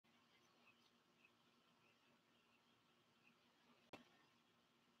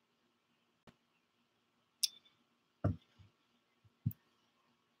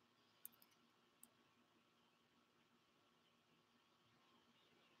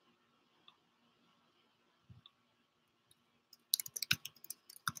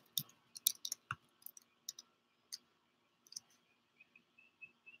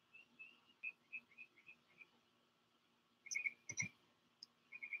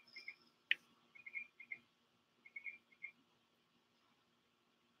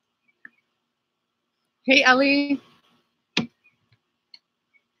Hey, Ellie.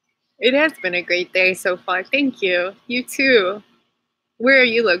 It has been a great day so far. Thank you. You too. Where are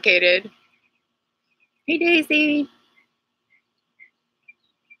you located? Hey, Daisy.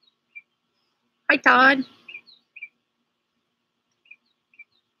 Hi, Todd.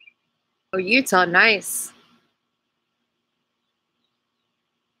 Oh, Utah. Nice.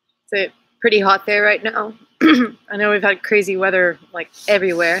 Is it pretty hot there right now? I know we've had crazy weather like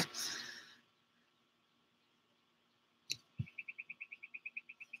everywhere.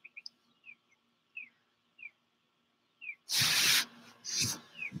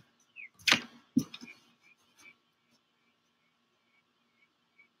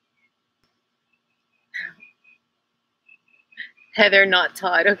 Heather, not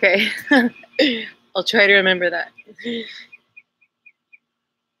Todd. Okay. I'll try to remember that.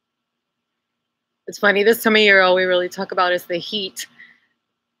 It's funny. This time of year, all we really talk about is the heat.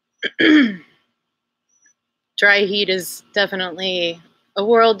 Dry heat is definitely a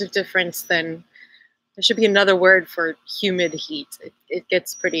world of difference than there should be another word for humid heat. It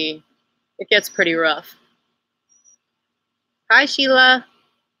gets pretty rough. Hi Sheila.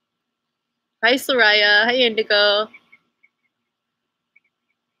 Hi Soraya. Hi Indigo.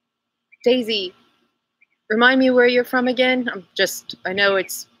 Daisy. Remind me where you're from again? I know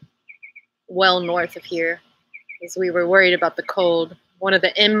it's well north of here because we were worried about the cold. One of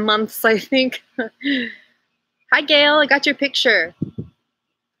the M months, I think. Hi Gail, I got your picture.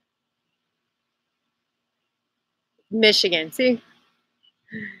 Michigan, see?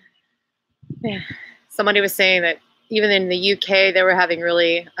 Yeah. Somebody was saying that even in the UK, they were having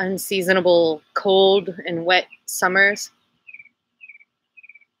really unseasonable cold and wet summers.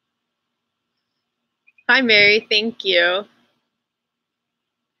 Hi, Mary. Thank you.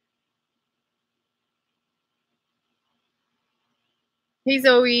 Hey,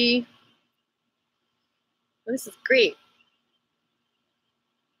 Zoe. This is great. I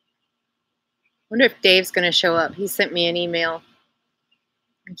wonder if Dave's going to show up. He sent me an email.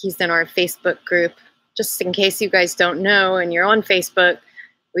 He's in our Facebook group. Just in case you guys don't know and you're on Facebook,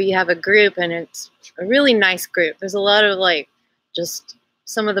 we have a group and it's a really nice group. There's a lot of just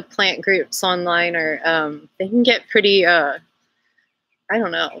some of the plant groups online they can get pretty, I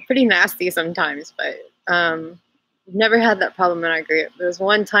don't know, pretty nasty sometimes, but we've never had that problem in our group. There was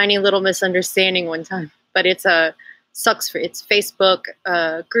one tiny little misunderstanding one time, but it's it's Facebook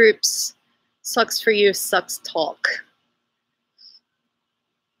groups, Sucs For You, Sucks Talk.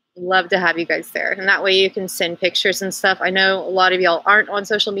 Love to have you guys there, and that way you can send pictures and stuff. I know a lot of y'all aren't on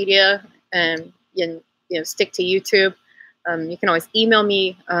social media and stick to YouTube. You can always email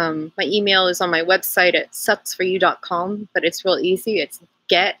me. My email is on my website at sucsforyou.com, but it's real easy. It's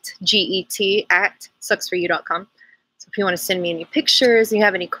get at sucsforyou.com. So if you want to send me any pictures, you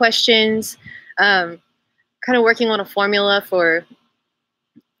have any questions, kind of working on a formula for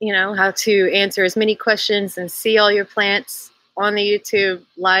how to answer as many questions and see all your plants on the YouTube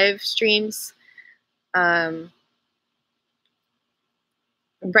live streams.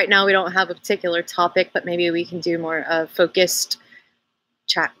 Right now we don't have a particular topic, but maybe we can do more focused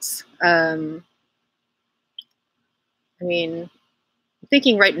chats. I mean, I'm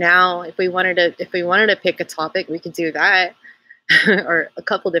thinking right now, if we wanted to pick a topic, we could do that, or a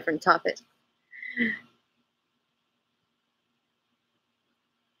couple different topics.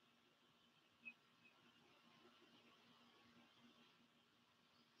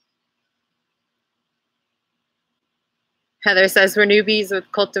 Heather says we're newbies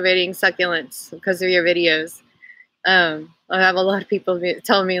with cultivating succulents because of your videos. I have a lot of people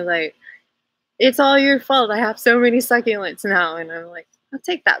tell me like, it's all your fault. I have so many succulents now. And I'm like, I'll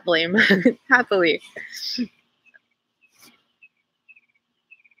take that blame happily.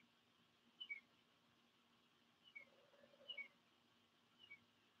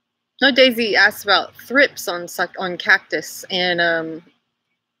 No, Daisy asked about thrips on cactus, and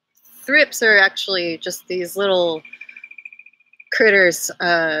thrips are actually just these little critters.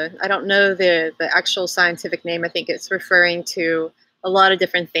 I don't know the actual scientific name. I think it's referring to a lot of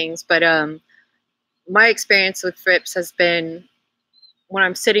different things, but my experience with thrips has been when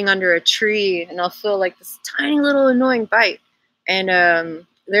I'm sitting under a tree and I'll feel like this tiny little annoying bite, and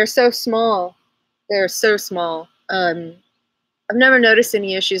they're so small. They're so small. I've never noticed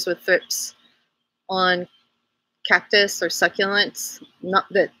any issues with thrips on cactus or succulents. Not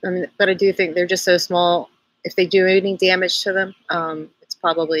that, but I do think they're just so small. If they do any damage to them, it's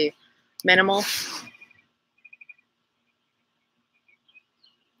probably minimal.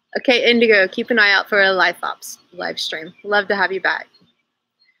 Okay, Indigo, keep an eye out for a live stream. Love to have you back.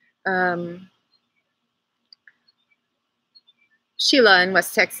 Sheila in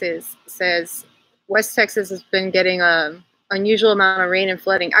West Texas says, West Texas has been getting a unusual amount of rain and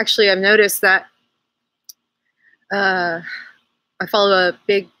flooding. Actually, I've noticed that I follow a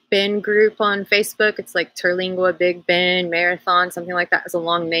Big Bend group on Facebook. It's like Terlingua Big Bend Marathon, something like that. It's a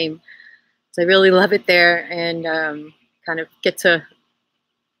long name. So I really love it there, and kind of get to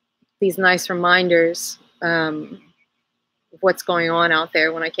these nice reminders of what's going on out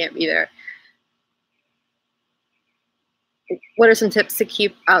there when I can't be there. What are some tips to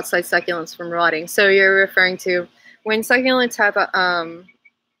keep outside succulents from rotting? So you're referring to when succulents have a,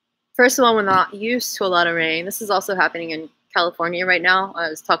 first of all, when they're not used to a lot of rain. This is also happening in California right now. I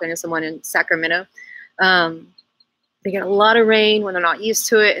was talking to someone in Sacramento. They get a lot of rain when they're not used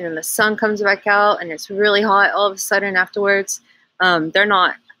to it, and then the sun comes back out and it's really hot all of a sudden afterwards. They're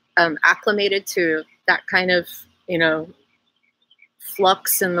not acclimated to that kind of,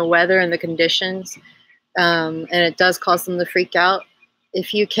 flux in the weather and the conditions. And it does cause them to freak out.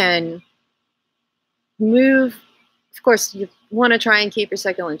 If you can move, of course, you want to try and keep your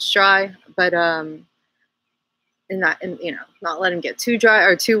succulents dry, but not let them get too dry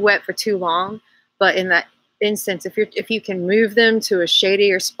or too wet for too long. But in that instance, if you can move them to a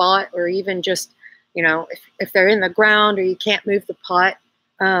shadier spot, or even just, if they're in the ground or you can't move the pot,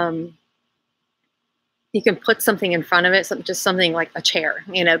 you can put something in front of it, just something like a chair,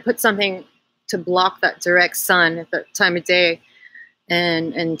 put something to block that direct sun at the time of day,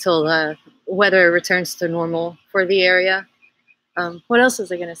 and until the weather returns to normal for the area. What else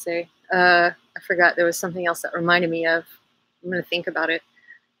was I going to say? I forgot. There was something else that reminded me of. I'm going to think about it.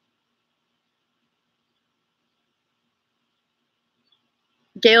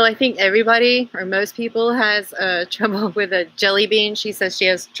 Gail, I think everybody or most people has trouble with a jelly bean. She says she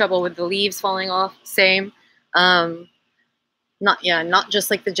has trouble with the leaves falling off. Same. Not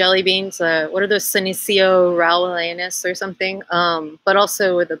just like the jelly beans. What are those, Senecio rowellanus or something? But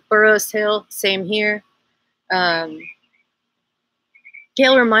also with the burro's tail. Same here. Gail,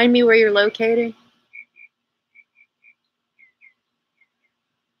 remind me where you're located.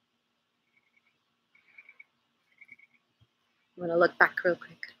 I'm gonna look back real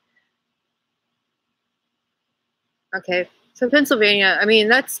quick. Okay, so Pennsylvania. I mean,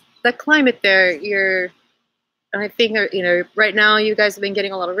 that's the climate there. I think, right now you guys have been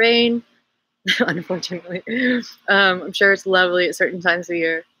getting a lot of rain, unfortunately. I'm sure it's lovely at certain times of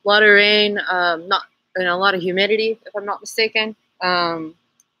year. A lot of rain, and a lot of humidity, if I'm not mistaken. There's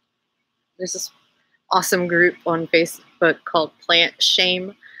this awesome group on Facebook called Plant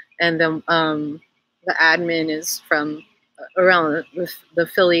Shame, and the admin is from around the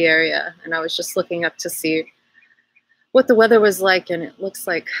Philly area, and I was just looking up to see what the weather was like, and it looks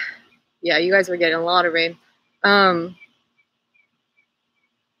like, yeah, you guys were getting a lot of rain.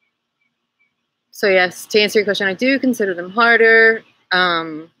 So yes, to answer your question, I do consider them harder.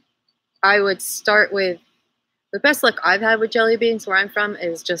 I would start with, the best luck I've had with jelly beans where I'm from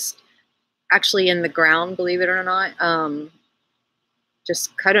is just actually in the ground, believe it or not.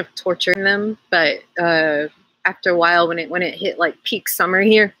 Just kind of torturing them, but after a while, when it hit like peak summer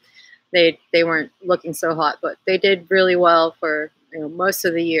here, they weren't looking so hot, but they did really well for most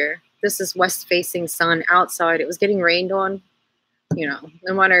of the year. This is west facing sun outside. It was getting rained on.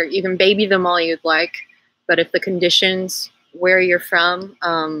 No matter, you can baby them all you'd like, but if the conditions where you're from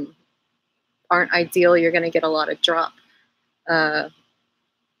aren't ideal, you're going to get a lot of drop. The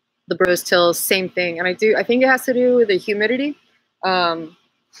burro's tail, same thing, and I think it has to do with the humidity,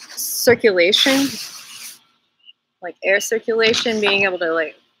 circulation, like air circulation, being able to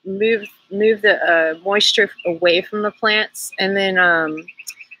like move the moisture away from the plants, and then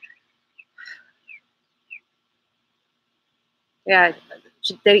yeah,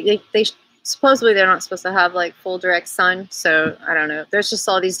 they supposedly they're not supposed to have like full direct sun, so I don't know. There's just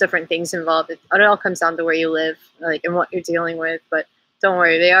all these different things involved. It all comes down to where you live, like, and what you're dealing with. But don't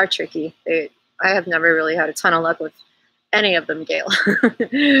worry, they are tricky. I have never really had a ton of luck with any of them, Gail.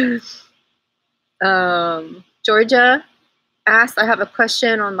 Georgia asked, I have a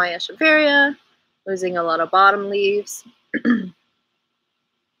question on my echeveria, losing a lot of bottom leaves.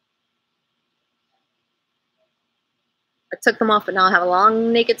 I took them off, but now I have a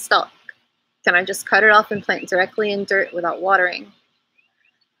long naked stalk. Can I just cut it off and plant directly in dirt without watering?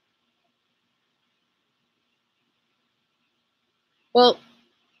 Well,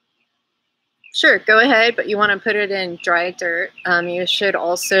 sure, go ahead, but you want to put it in dry dirt. You should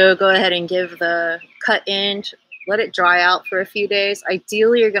also go ahead and give the cut end, let it dry out for a few days.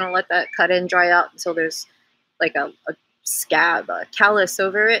 Ideally, you're going to let that cut end dry out until there's like a scab, a callus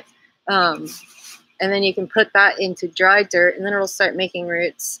over it. And then you can put that into dry dirt, and then it'll start making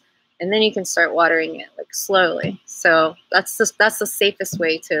roots. And then you can start watering it like slowly. So that's the safest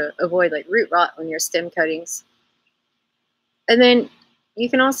way to avoid like root rot on your stem cuttings. And then you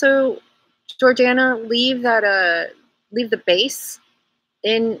can also, Georgiana, leave the base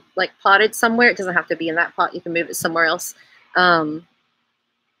in like potted somewhere. It doesn't have to be in that pot. You can move it somewhere else. And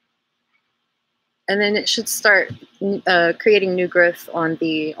then it should start creating new growth on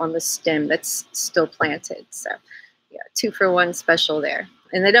the stem that's still planted. So yeah, 2-for-1 special there.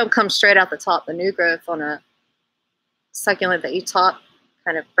 And they don't come straight out the top. The new growth on a succulent that you top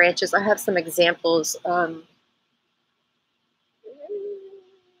kind of branches. I have some examples. Kind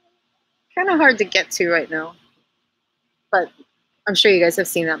of hard to get to right now, but I'm sure you guys have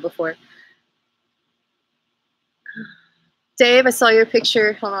seen that before. Dave, I saw your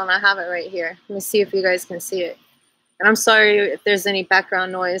picture. Hold on, I have it right here. Let me see if you guys can see it. And I'm sorry if there's any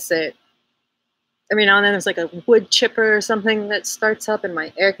background noise that, every now and then there's like a wood chipper or something that starts up in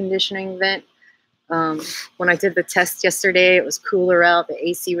my air conditioning vent. When I did the test yesterday, it was cooler out. The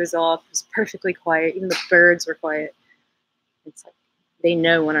AC was off. It was perfectly quiet. Even the birds were quiet. It's like they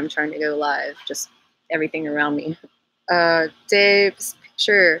know when I'm trying to go live, just everything around me. Dave's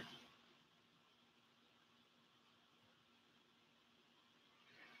picture.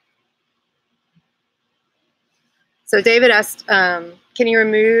 So David asked, can you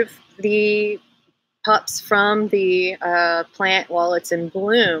remove the pups from the plant while it's in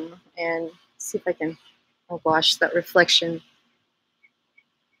bloom? And see if I can, oh gosh, that reflection.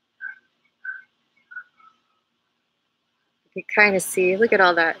 You can kind of see, look at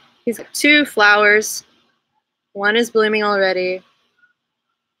all that. He's got 2 flowers. One is blooming already.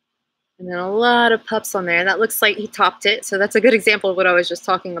 And then a lot of pups on there. And that looks like he topped it. So that's a good example of what I was just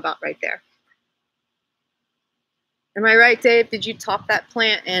talking about right there. Am I right, Dave? Did you top that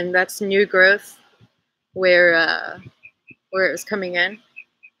plant and that's new growth where it was coming in?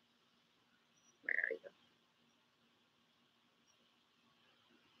 Where are you?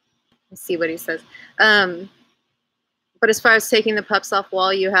 Let's see what he says. But as far as taking the pups off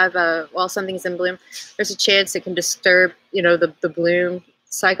while you have while something's in bloom, there's a chance it can disturb, you know, the bloom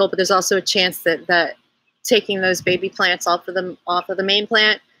cycle. But there's also a chance that taking those baby plants off of the main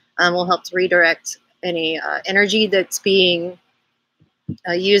plant will help to redirect any energy that's being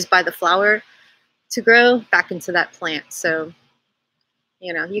used by the flower to grow back into that plant. So,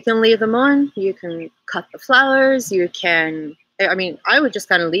 you know, you can leave them on. You can cut the flowers. You can. I mean, I would just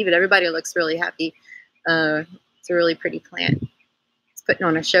kind of leave it. Everybody looks really happy. It's a really pretty plant. It's putting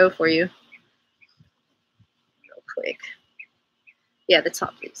on a show for you. Real quick. Yeah, the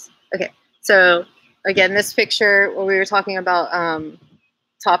top leaves. Okay, so again, this picture where we were talking about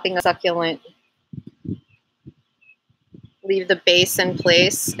topping a succulent, leave the base in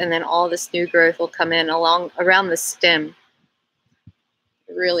place, and then all this new growth will come in around the stem.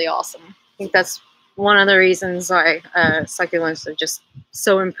 Really awesome. I think that's one of the reasons why succulents are just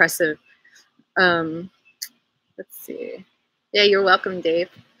so impressive. Let's see. Yeah, you're welcome, Dave.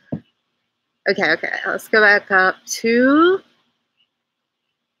 Okay, let's go back up to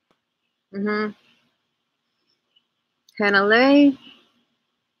Hanalei.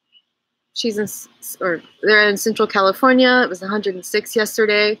 They're in Central California. It was 106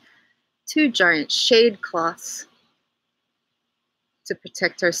 yesterday. 2 giant shade cloths to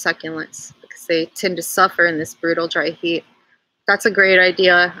protect our succulents because they tend to suffer in this brutal dry heat. That's a great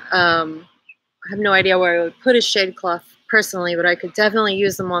idea. I have no idea where I would put a shade cloth personally, but I could definitely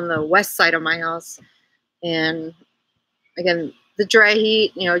use them on the west side of my house. And again, the dry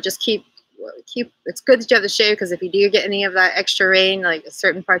heat, you know, just keep. It's good that you have the shade because if you do get any of that extra rain, like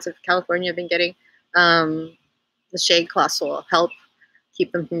certain parts of California have been getting, the shade cloths will help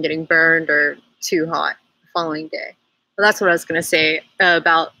keep them from getting burned or too hot the following day. Well, that's what I was going to say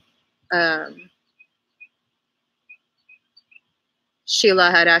about. Sheila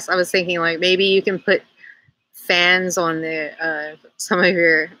had asked. I was thinking like maybe you can put fans on the some of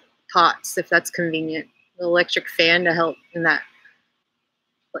your pots if that's convenient. The electric fan to help in that.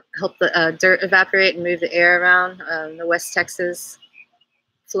 Help the dirt evaporate and move the air around the West Texas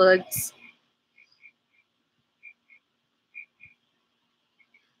floods.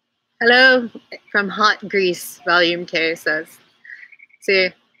 Hello from Hot Grease, Volume K says. See,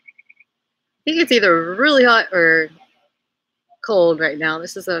 I think it's either really hot or cold right now.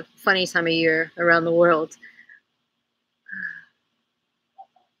 This is a funny time of year around the world.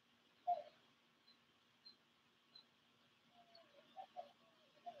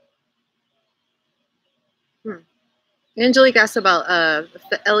 Angelique asked about if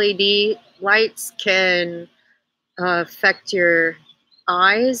the LED lights can affect your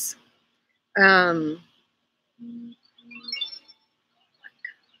eyes.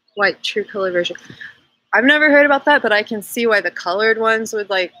 White true color version. I've never heard about that, but I can see why the colored ones would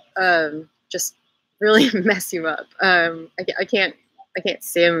like just really mess you up. I can't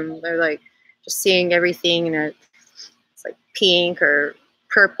see them. They're like just seeing everything, and it's like pink or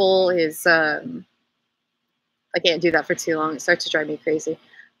purple is. I can't do that for too long. It starts to drive me crazy.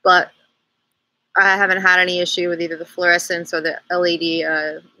 But I haven't had any issue with either the fluorescence or the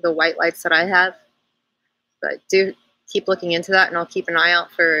LED, the white lights that I have. But do keep looking into that, and I'll keep an eye out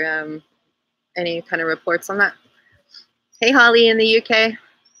for any kind of reports on that. Hey, Holly in the UK. I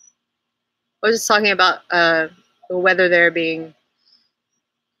was just talking about the weather there being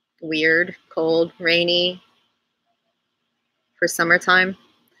weird, cold, rainy for summertime.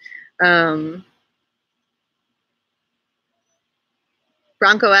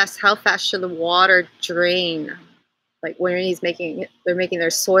 Bronco asks, how fast should the water drain? Like when they're making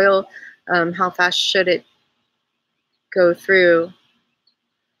their soil, how fast should it go through?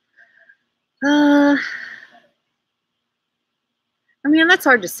 I mean, that's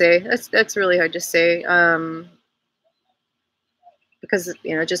hard to say. That's really hard to say. Because it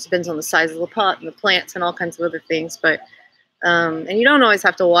just depends on the size of the pot and the plants and all kinds of other things. But and you don't always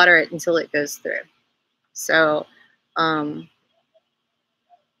have to water it until it goes through. So I'm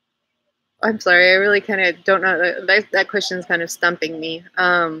sorry, I really kind of don't know. That question is kind of stumping me.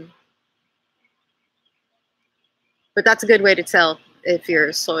 But that's a good way to tell if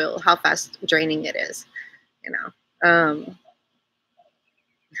your soil, how fast draining it is,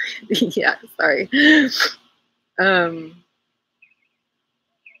 yeah, sorry.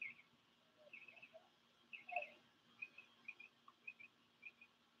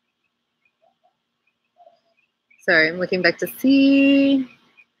 Sorry, I'm looking back to see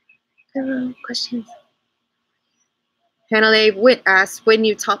questions. Hannah Witt asks, when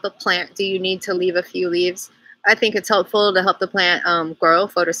you top a plant, do you need to leave a few leaves? I think it's helpful to help the plant grow,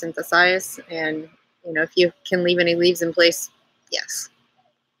 photosynthesize, and if you can leave any leaves in place, yes.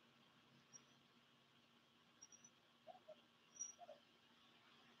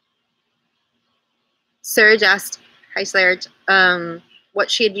 Serge asked, hi Serge, what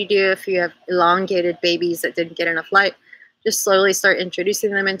should you do if you have elongated babies that didn't get enough light? Just slowly start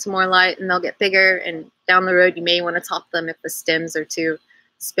introducing them into more light and they'll get bigger, and down the road you may want to top them if the stems are too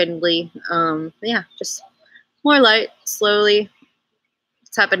spindly. Yeah, just more light, slowly.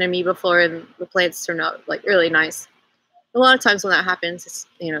 It's happened to me before and the plants turn out like really nice. A lot of times when that happens, it's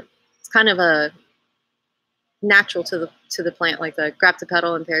it's kind of a natural to the plant, like the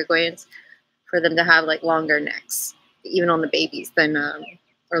graptopetal and Paraguayans, for them to have like longer necks, even on the babies, than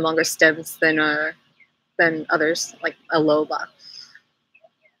or longer stems than others, like a loba.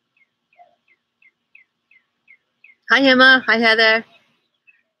 Hi Emma, hi Heather.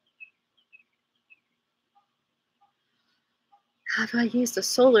 Have I used a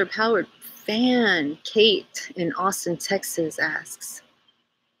solar powered fan? Kate in Austin, Texas asks.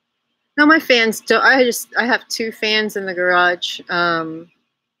 No, my fans don't. I have 2 fans in the garage,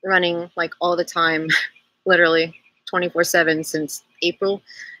 running like all the time, literally 24/7 since April.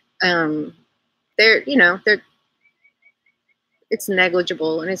 They're it's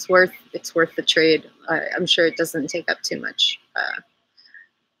negligible and it's worth the trade. I'm sure it doesn't take up too much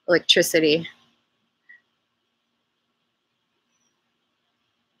electricity.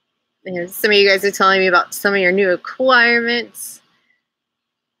 Some of you guys are telling me about some of your new acquirements.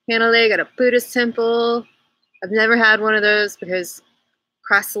 Hanalei got a Buddhist temple. I've never had one of those because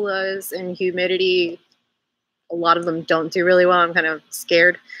crassulas and humidity, a lot of them don't do really well. I'm kind of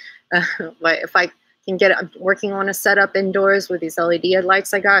scared. But if I can get it, I'm working on a setup indoors with these LED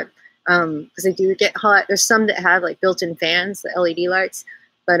lights I got, because they do get hot. There's some that have like built-in fans, the LED lights,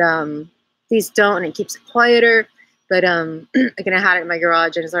 but these don't, and it keeps it quieter. But again, I had it in my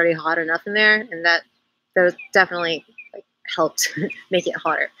garage and it's already hot enough in there, and those definitely like helped make it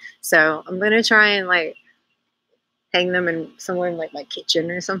hotter. So I'm gonna try and like hang them in somewhere in like my kitchen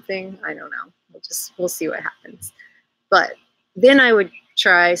or something. I don't know. We'll see what happens. But then I would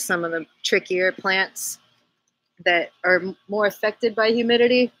try some of the trickier plants that are more affected by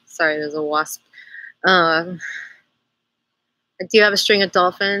humidity. Sorry, there's a wasp. I do have a string of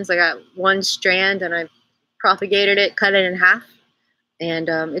dolphins. I got 1 strand and I propagated it, cut it in half, and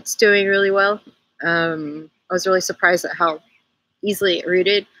it's doing really well. I was really surprised at how easily it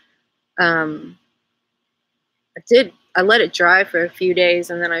rooted. I let it dry for a few days,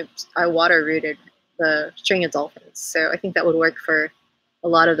 and then I water rooted the string of dolphins. So I think that would work for a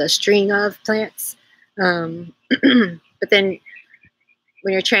lot of the string of plants. But then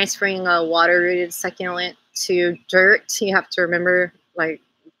when you're transferring a water rooted succulent to dirt, you have to remember like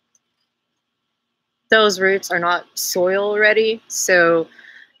those roots are not soil ready. So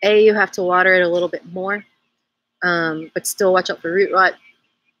A, you have to water it a little bit more, but still watch out for root rot.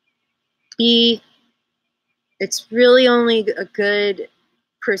 B, it's really only a good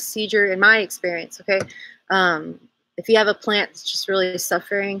procedure in my experience, okay? If you have a plant that's just really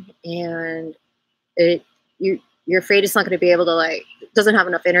suffering and you're afraid it's not going to be able to, like, doesn't have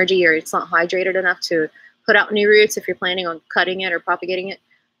enough energy, or it's not hydrated enough to put out new roots if you're planning on cutting it or propagating it,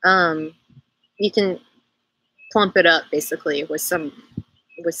 you can plump it up basically with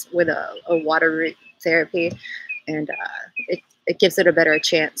a water root therapy, and it gives it a better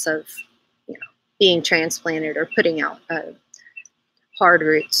chance of, you know, being transplanted or putting out hard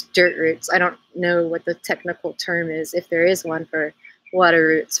roots, dirt roots. I don't know what the technical term is, if there is one, for water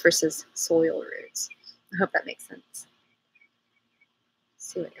roots versus soil roots. I hope that makes sense.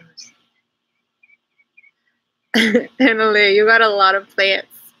 Let's see what else. Emily, you got a lot of plants.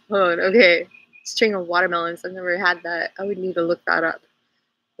 Hold on, okay. String of watermelons. I've never had that. I would need to look that up.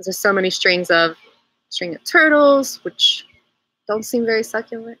 There's so many string of turtles, which don't seem very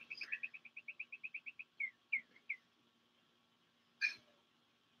succulent.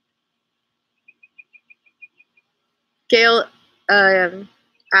 Gail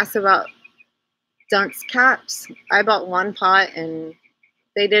asked about dunce caps. I bought one pot and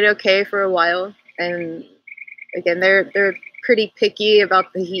they did okay for a while. And again, they're pretty picky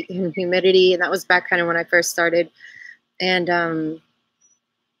about the heat and humidity, and that was back kind of when I first started. And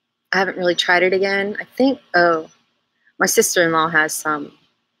I haven't really tried it again. I think, my sister-in-law has some.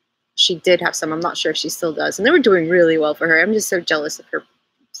 She did have some. I'm not sure if she still does. And they were doing really well for her. I'm just so jealous of her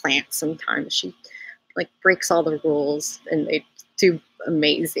plants sometimes. She, like, breaks all the rules and they do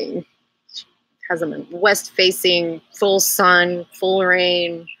amazing. She has them in west-facing, full sun, full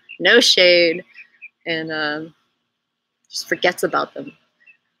rain, no shade, and just forgets about them.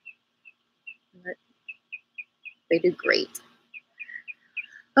 But they do great.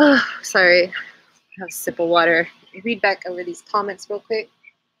 Oh, sorry. Have a sip of water. Read back over these comments real quick.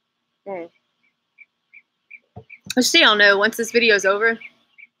 Just so y'all know, once this video is over,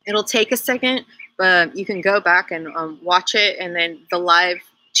 it'll take a second, but you can go back and watch it, and then the live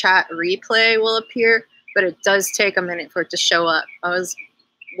chat replay will appear, but it does take a minute for it to show up. I was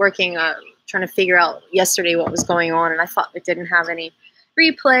working, trying to figure out yesterday what was going on, and I thought it didn't have any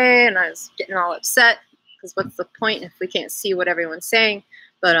replay, and I was getting all upset, because what's the point if we can't see what everyone's saying?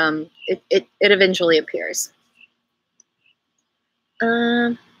 But it eventually appears.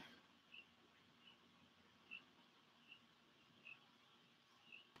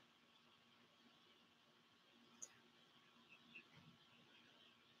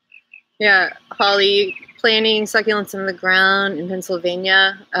 Yeah, Holly, planting succulents in the ground in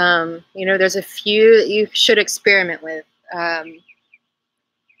Pennsylvania. You know, there's a few that you should experiment with.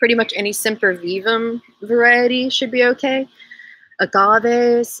 Pretty much any sempervivum variety should be okay.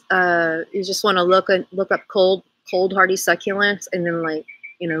 Agaves, you just want to look up cold hardy succulents, and then, like,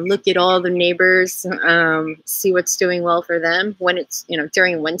 you know, look at all the neighbors, see what's doing well for them when it's, you know,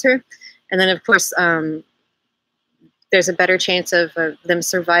 during winter. And then, of course, there's a better chance of them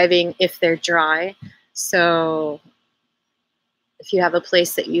surviving if they're dry. So if you have a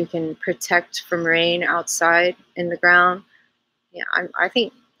place that you can protect from rain outside in the ground, yeah, I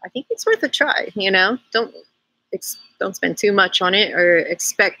think it's worth a try. You know, don't spend too much on it or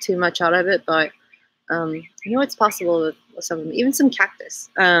expect too much out of it, but you know, it's possible with some of them, even some cactus,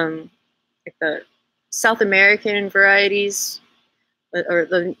 like the South American varieties, or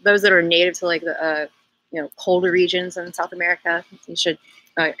those that are native to, like, the you know, colder regions in South America. You should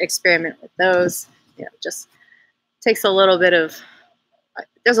experiment with those. You know, just takes a little bit of.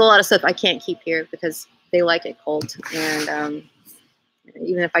 There's a lot of stuff I can't keep here because they like it cold, and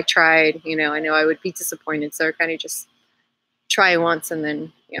even if I tried, you know, I know I would be disappointed. So I kind of just try once and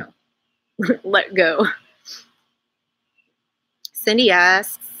then, you know, let go. Cindy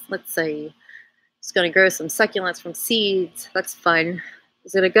asks, let's see, just going to grow some succulents from seeds. That's fun.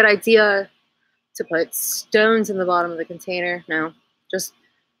 Is it a good idea to put stones in the bottom of the container? No, just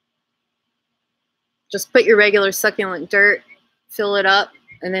put your regular succulent dirt, fill it up,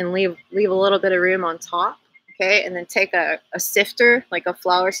 and then leave a little bit of room on top. Okay, and then take a sifter, like a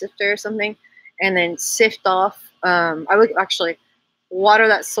flour sifter or something, and then sift off. I would actually water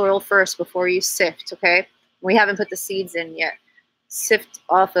that soil first before you sift. Okay, we haven't put the seeds in yet. Sift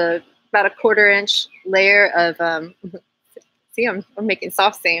off about a 1/4 inch layer of. See, I'm making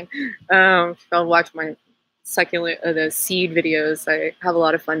soft sand. I'll watch my succulent the seed videos. I have a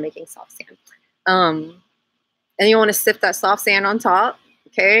lot of fun making soft sand. And you want to sift that soft sand on top,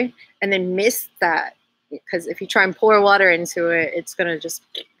 okay, and then mist that. Because if you try and pour water into it, it's going to just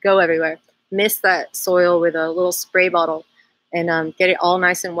go everywhere. Mist that soil with a little spray bottle. and get it all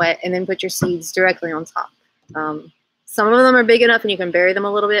nice and wet, and then put your seeds directly on top. Some of them are big enough and you can bury them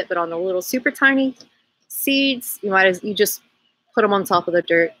a little bit, but on the little super tiny seeds, you just put them on top of the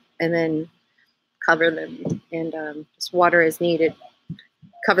dirt and then cover them, and just water as needed.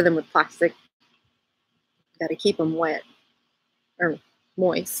 Cover them with plastic. Got to keep them wet or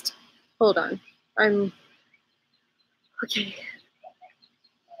moist. Hold on. Okay.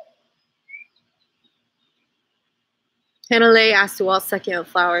 Hanalei asked, do all succulent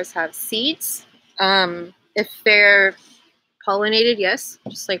flowers have seeds? If they're pollinated, yes,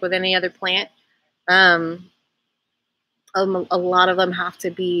 just like with any other plant. A lot of them have to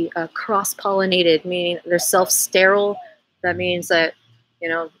be cross-pollinated, meaning they're self-sterile. That means that, you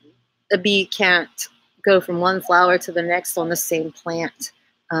know, a bee can't go from one flower to the next on the same plant.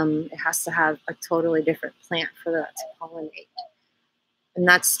 It has to have a totally different plant for that to pollinate. And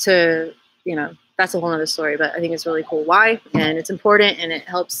that's to, you know, that's a whole other story, but I think it's really cool why, and it's important, and it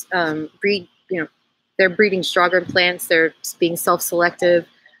helps breed, you know, they're breeding stronger plants, they're being self-selective,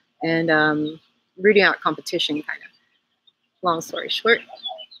 and rooting out competition, kind of. Long story short.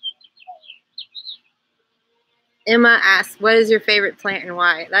 Emma asks, what is your favorite plant and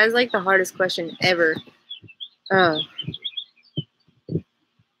why? That is like the hardest question ever. I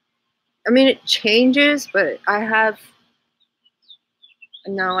mean, it changes, but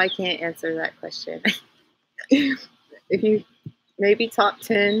no, I can't answer that question. If you, maybe top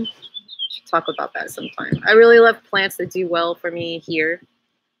 10, should talk about that sometime. I really love plants that do well for me here.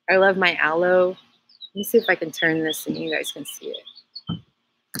 I love my aloe. Let me see if I can turn this and you guys can see it.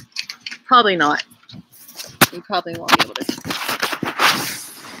 Probably not. You probably won't be able to see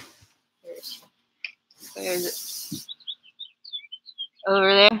it. There's it.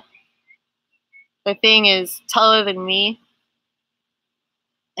 Over there. The thing is taller than me,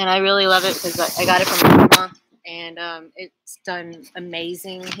 and I really love it because I got it from my mama, and it's done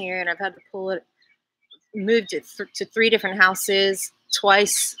amazing here, and I've had to pull it, moved it to 3 different houses,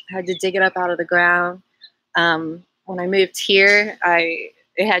 twice had to dig it up out of the ground. When I moved here,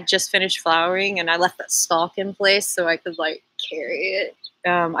 it had just finished flowering, and I left that stalk in place so I could like carry it.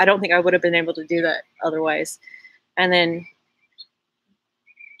 I don't think I would have been able to do that otherwise. And then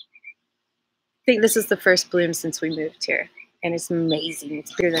I think this is the first bloom since we moved here, and it's amazing.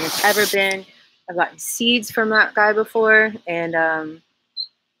 It's bigger than it's ever been. I've gotten seeds from that guy before, and I'm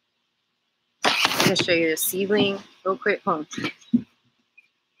going to show you the seedling real quick. Hold on.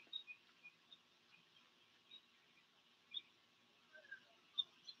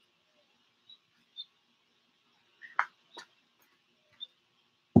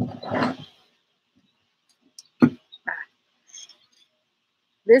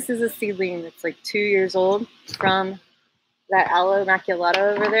 This is a seedling that's like 2 years old from that aloe maculata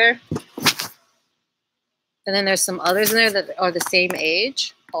over there. And then there's some others in there that are the same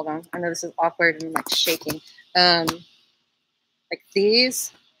age. Hold on. I know this is awkward and like shaking. Like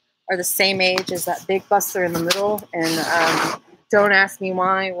these are the same age as that big buster in the middle. And don't ask me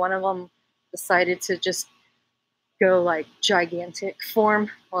why. One of them decided to just go like gigantic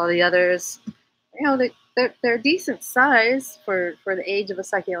form, while the others, you know, they're decent size for the age of a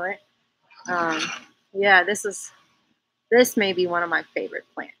succulent. Yeah, this may be one of my favorite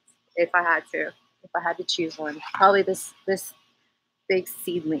plants if I had to choose one. Probably this big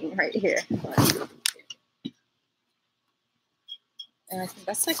seedling right here. And I think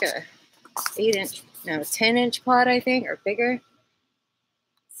that's like a 10-inch pot, I think, or bigger.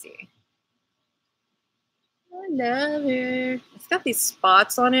 Let's see. I love it. It's got these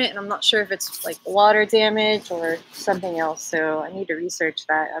spots on it, and I'm not sure if it's like water damage or something else, so I need to research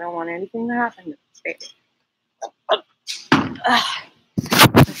that. I don't want anything to happen to this baby.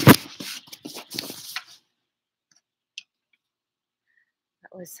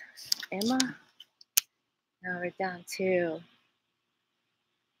 That was Emma. Now we're down to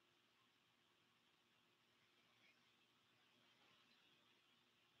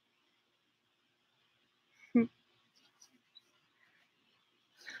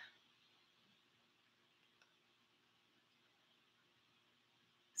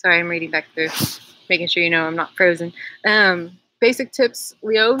sorry, I'm reading back through, making sure you know I'm not frozen. Basic tips,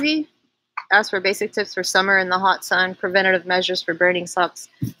 Leovi. Ask for basic tips for summer in the hot sun, preventative measures for burning sucks.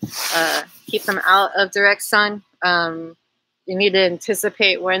 Keep them out of direct sun. You need to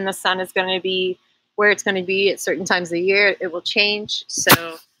anticipate when the sun is going to be, where it's going to be at certain times of the year. It will change.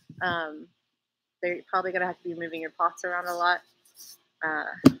 So they're probably going to have to be moving your pots around a lot.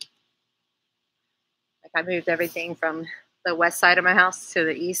 Like I moved everything from the west side of my house to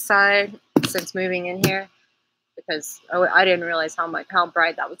the east side since moving in here, because I didn't realize how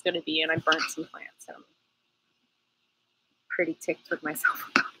bright that was going to be, and I burnt some plants. pretty ticked with myself.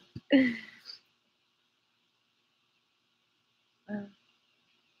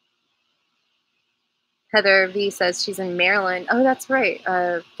 Heather V says she's in Maryland. Oh, that's right.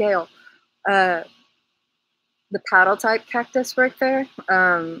 Gail. The paddle type cactus work there.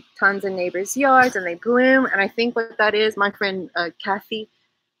 Tons of neighbors' yards, and they bloom. And I think what that is, my friend Kathy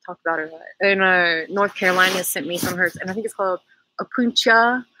talked about her in North Carolina, sent me some of hers, and I think it's called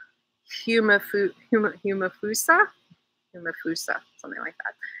Opuntia humifusa, something like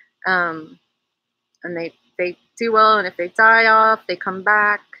that. And they do well, and if they die off, they come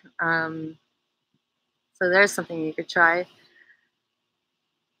back. So there's something you could try.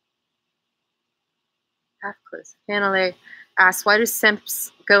 Half close. Hannah asks, why do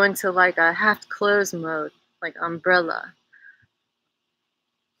simps go into like a half closed mode, like umbrella?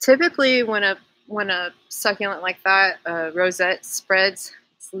 Typically, when a succulent like that, rosette, spreads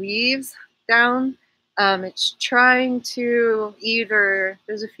its leaves down, it's trying to either,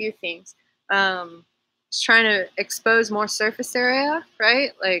 there's a few things. It's trying to expose more surface area,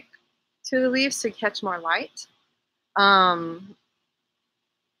 right? Like to the leaves to catch more light.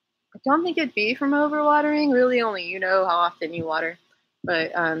 I don't think it'd be from overwatering. Really, only you know how often you water.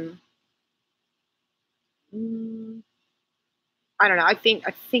 But I don't know. I think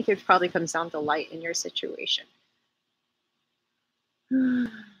it probably comes down to light in your situation. You're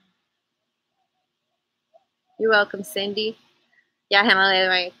welcome, Cindy. Yeah,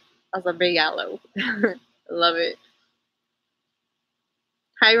 Hannah, as a big yellow. Love it.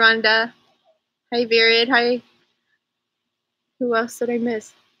 Hi, Rhonda. Hi, Virid. Hi. Who else did I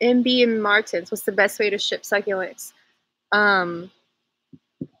miss? MB and Martins. What's the best way to ship succulents? When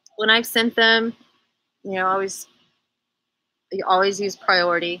I've sent them, you always use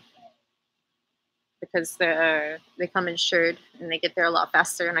priority because they come insured and they get there a lot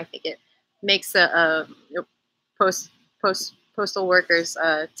faster. And I think it makes postal workers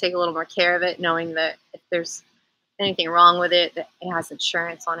take a little more care of it, knowing that if there's anything wrong with it, that it has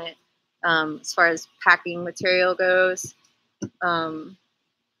insurance on it. As far as packing material goes,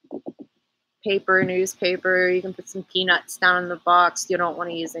 paper, newspaper, you can put some peanuts down in the box. You don't want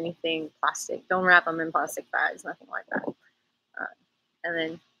to use anything plastic. Don't wrap them in plastic bags, nothing like that.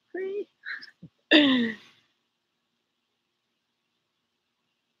 And then,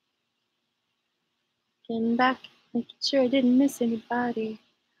 getting back, making sure I didn't miss anybody.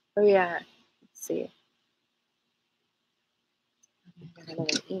 Oh yeah, let's see. I got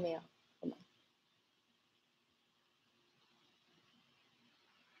another email.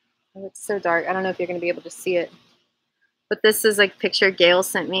 Oh, it's so dark. I don't know if you're going to be able to see it. But this is like a picture Gail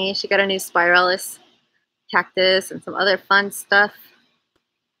sent me. She got a new spiralis cactus and some other fun stuff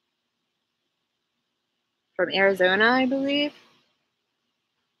from Arizona, I believe.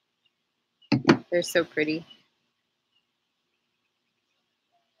 They're so pretty.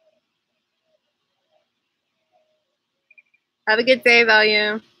 Have a good day,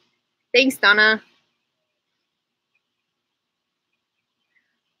 Volume. Thanks, Donna.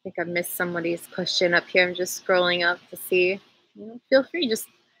 I think I missed somebody's question up here. I'm just scrolling up to see. Feel free, just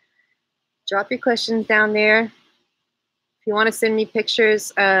drop your questions down there. If you want to send me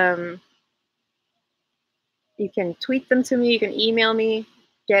pictures, you can tweet them to me. You can email me,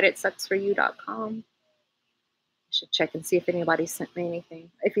 get@sucsforyou.com. I should check and see if anybody sent me anything.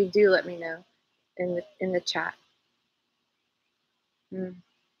 If you do, let me know in the chat. Ooh,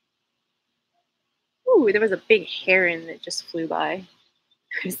 there was a big heron that just flew by.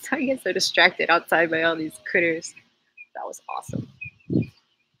 I get so distracted outside by all these critters. That was awesome.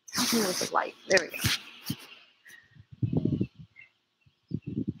 With the light. There we go.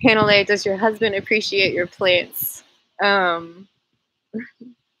 Hannah, does your husband appreciate your plants? Not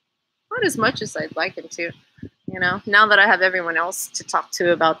as much as I'd like him to. Now that I have everyone else to talk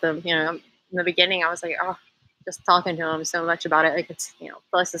to about them, in the beginning I was like, oh, just talking to him so much about it, like it's,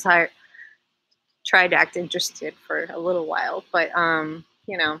 bless his heart. Tried to act interested for a little while, but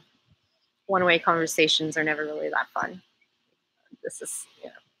one-way conversations are never really that fun. This is,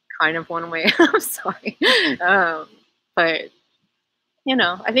 kind of one way. I'm sorry, but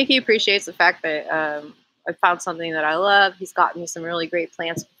I think he appreciates the fact that I found something that I love. He's gotten me some really great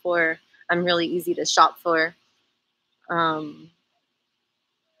plants before. I'm really easy to shop for.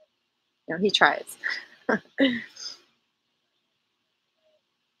 He tries.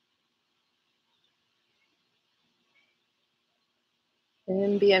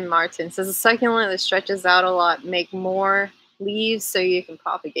 MBN Martin says a succulent that stretches out a lot make more leaves so you can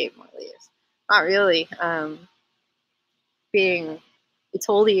propagate more leaves. Not really. Being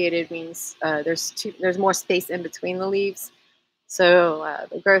exfoliated means there's more space in between the leaves, so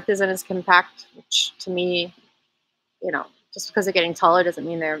the growth isn't as compact, which to me, just because they're getting taller doesn't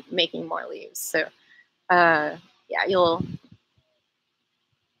mean they're making more leaves. So yeah, you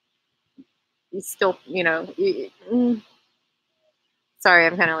still, sorry,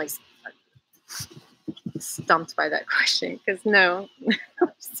 I'm kind of like stumped by that question because no,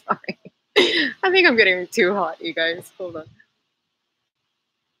 I'm sorry. I think I'm getting too hot, you guys. Hold on.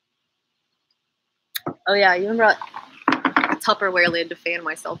 Oh yeah, you remember a Tupperware lid to fan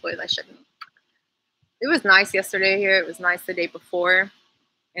myself with? I shouldn't. It was nice yesterday here. It was nice the day before,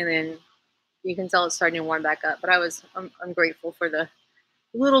 and then you can tell it's starting to warm back up. But I'm grateful for the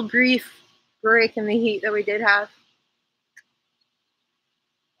little brief break in the heat that we did have.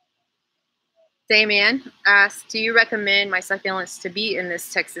 Damien asked, do you recommend my succulents to be in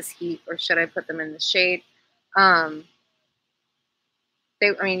this Texas heat, or should I put them in the shade? I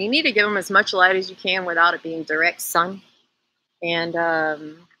mean, you need to give them as much light as you can without it being direct sun. And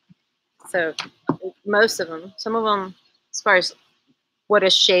so most of them, some of them, as far as what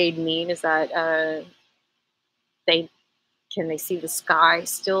does shade mean, is that they see the sky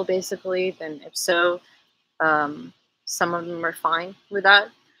still, basically. Then if so, some of them are fine with that.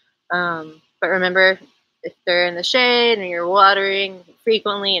 But remember, if they're in the shade and you're watering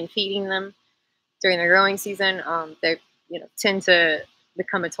frequently and feeding them during the growing season, they tend to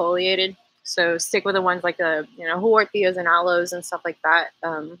become exfoliated. So stick with the ones like the Huartias and aloes and stuff like that,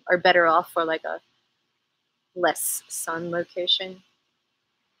 are better off for like a less sun location.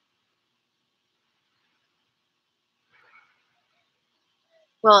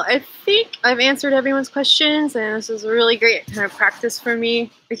 Well, I think I've answered everyone's questions, and this was a really great kind of practice for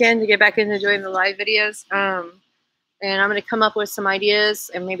me, again, to get back into doing the live videos. And I'm going to come up with some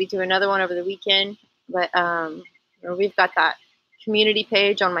ideas and maybe do another one over the weekend. But we've got that community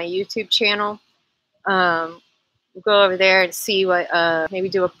page on my YouTube channel. We'll go over there and see what, maybe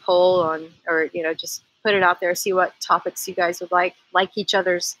do a poll on, or just put it out there, see what topics you guys would like each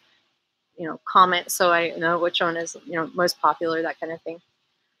other's comments, so I know which one is most popular, that kind of thing.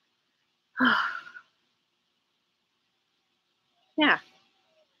 Yeah,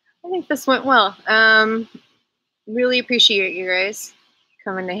 I think this went well. Really appreciate you guys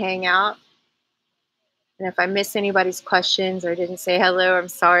coming to hang out. And if I missed anybody's questions or didn't say hello, I'm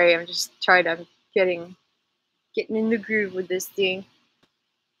sorry. I'm just getting in the groove with this thing.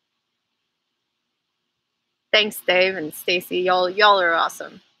 Thanks, Dave and Stacy. Y'all are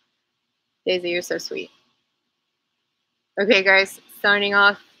awesome. Daisy, you're so sweet. Okay, guys, signing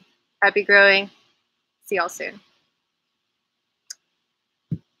off. Happy growing. See y'all soon.